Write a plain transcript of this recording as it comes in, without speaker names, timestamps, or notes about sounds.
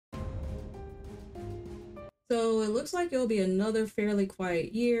So it looks like it'll be another fairly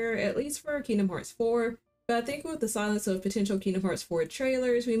quiet year, at least for Kingdom Hearts 4. But I think with the silence of potential Kingdom Hearts 4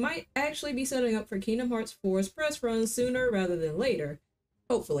 trailers, we might actually be setting up for Kingdom Hearts 4's press run sooner rather than later.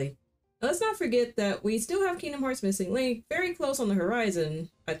 Hopefully. Let's not forget that we still have Kingdom Hearts Missing Link very close on the horizon,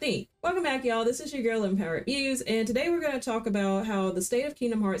 I think. Welcome back, y'all. This is your girl, Empowered Muse, and today we're going to talk about how the state of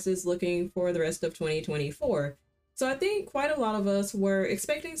Kingdom Hearts is looking for the rest of 2024. So I think quite a lot of us were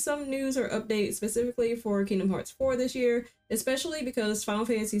expecting some news or updates specifically for Kingdom Hearts 4 this year, especially because Final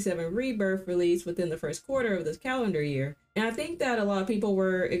Fantasy VII Rebirth released within the first quarter of this calendar year. And I think that a lot of people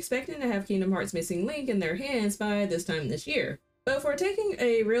were expecting to have Kingdom Hearts Missing Link in their hands by this time this year. But if we're taking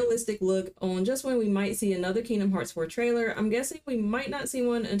a realistic look on just when we might see another Kingdom Hearts 4 trailer, I'm guessing we might not see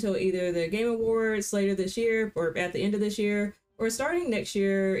one until either the Game Awards later this year or at the end of this year, or starting next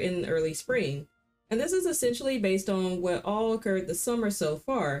year in early spring. And this is essentially based on what all occurred this summer so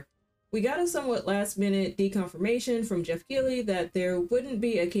far. We got a somewhat last-minute deconfirmation from Jeff Keighley that there wouldn't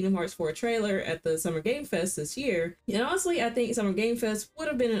be a Kingdom Hearts 4 trailer at the Summer Game Fest this year. And honestly, I think Summer Game Fest would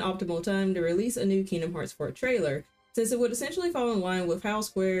have been an optimal time to release a new Kingdom Hearts 4 trailer, since it would essentially fall in line with how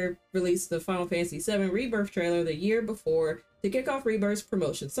Square released the Final Fantasy VII Rebirth trailer the year before to kick off Rebirth's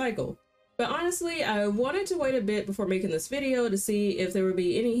promotion cycle. But honestly, I wanted to wait a bit before making this video to see if there would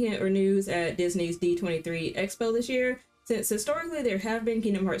be any hint or news at Disney's D23 Expo this year, since historically there have been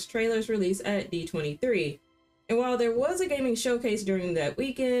Kingdom Hearts trailers released at D23. And while there was a gaming showcase during that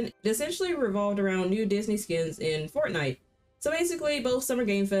weekend, it essentially revolved around new Disney skins in Fortnite. So basically, both Summer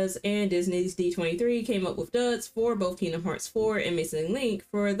Game Fest and Disney's D23 came up with duds for both Kingdom Hearts 4 and Missing Link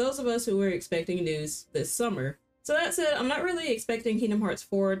for those of us who were expecting news this summer. So that said, I'm not really expecting Kingdom Hearts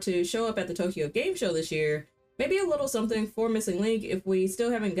 4 to show up at the Tokyo Game Show this year. Maybe a little something for Missing Link if we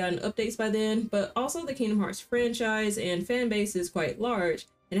still haven't gotten updates by then, but also the Kingdom Hearts franchise and fan base is quite large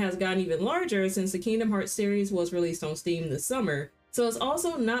and has gotten even larger since the Kingdom Hearts series was released on Steam this summer. So it's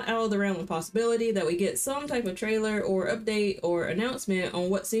also not out of the realm of possibility that we get some type of trailer or update or announcement on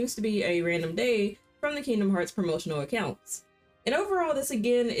what seems to be a random day from the Kingdom Hearts promotional accounts. And overall, this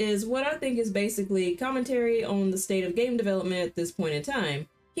again is what I think is basically commentary on the state of game development at this point in time.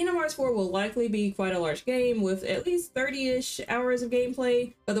 Kingdom Hearts 4 will likely be quite a large game with at least 30-ish hours of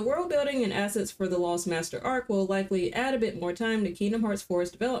gameplay, but the world building and assets for the Lost Master arc will likely add a bit more time to Kingdom Hearts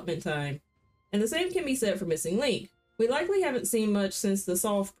 4's development time. And the same can be said for Missing Link. We likely haven't seen much since the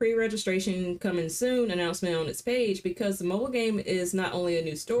soft pre-registration coming soon announcement on its page, because the mobile game is not only a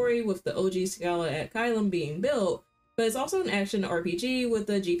new story with the OG Scala at Kylam being built, but it's also an action RPG with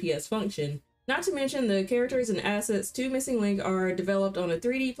a GPS function. Not to mention the characters and assets to Missing Link are developed on a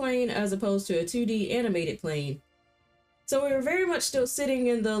 3D plane as opposed to a 2D animated plane. So we're very much still sitting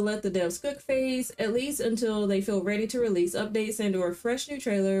in the let the devs cook phase, at least until they feel ready to release updates and or a fresh new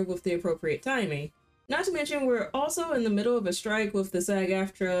trailer with the appropriate timing. Not to mention, we're also in the middle of a strike with the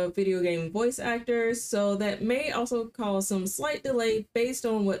SAG-AFTRA video game voice actors, so that may also cause some slight delay based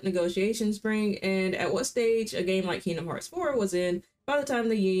on what negotiations bring and at what stage a game like Kingdom Hearts 4 was in by the time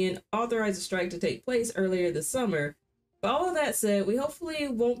the union authorized the strike to take place earlier this summer. But all of that said, we hopefully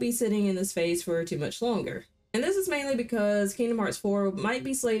won't be sitting in this phase for too much longer. And this is mainly because Kingdom Hearts 4 might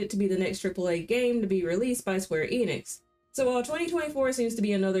be slated to be the next AAA game to be released by Square Enix. So while 2024 seems to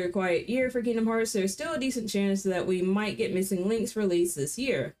be another quiet year for Kingdom Hearts, there's still a decent chance that we might get Missing Link's release this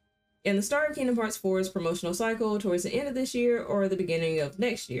year, and the start of Kingdom Hearts 4's promotional cycle towards the end of this year or the beginning of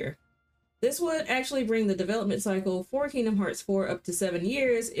next year. This would actually bring the development cycle for Kingdom Hearts 4 up to 7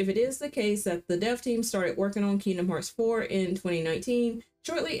 years if it is the case that the dev team started working on Kingdom Hearts 4 in 2019,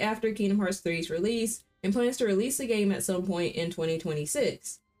 shortly after Kingdom Hearts 3's release, and plans to release the game at some point in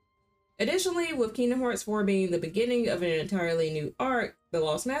 2026. Additionally, with Kingdom Hearts 4 being the beginning of an entirely new arc, the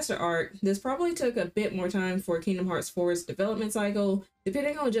Lost Master arc, this probably took a bit more time for Kingdom Hearts 4's development cycle,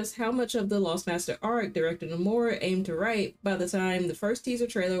 depending on just how much of the Lost Master arc Director Nomura aimed to write by the time the first teaser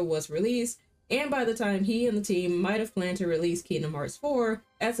trailer was released, and by the time he and the team might have planned to release Kingdom Hearts 4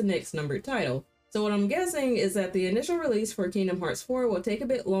 as the next numbered title. So what I'm guessing is that the initial release for Kingdom Hearts 4 will take a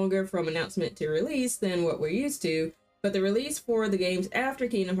bit longer from announcement to release than what we're used to, but the release for the games after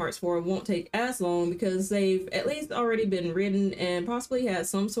Kingdom Hearts 4 won't take as long because they've at least already been written and possibly had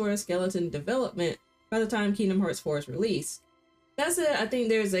some sort of skeleton development by the time Kingdom Hearts 4's release. That said, I think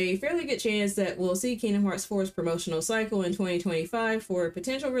there's a fairly good chance that we'll see Kingdom Hearts 4's promotional cycle in 2025 for a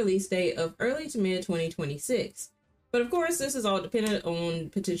potential release date of early to mid 2026. But of course, this is all dependent on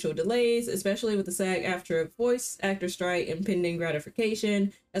potential delays, especially with the SAG-AFTRA voice actor strike and pending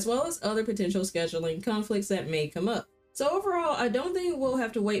gratification, as well as other potential scheduling conflicts that may come up. So overall, I don't think we'll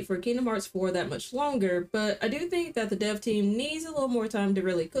have to wait for Kingdom Hearts 4 that much longer, but I do think that the dev team needs a little more time to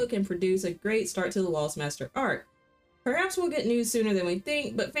really cook and produce a great start to the Lost Master arc. Perhaps we'll get news sooner than we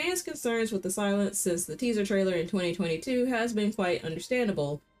think, but fans' concerns with the silence since the teaser trailer in 2022 has been quite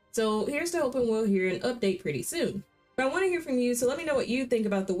understandable. So here's to hoping we'll hear an update pretty soon. But I want to hear from you, so let me know what you think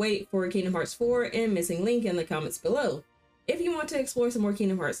about the wait for Kingdom Hearts 4 and Missing Link in the comments below. If you want to explore some more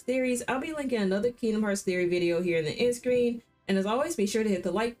Kingdom Hearts theories, I'll be linking another Kingdom Hearts theory video here in the end screen. And as always, be sure to hit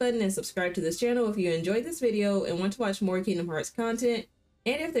the like button and subscribe to this channel if you enjoyed this video and want to watch more Kingdom Hearts content.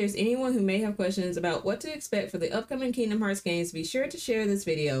 And if there's anyone who may have questions about what to expect for the upcoming Kingdom Hearts games, be sure to share this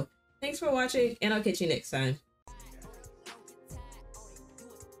video. Thanks for watching, and I'll catch you next time.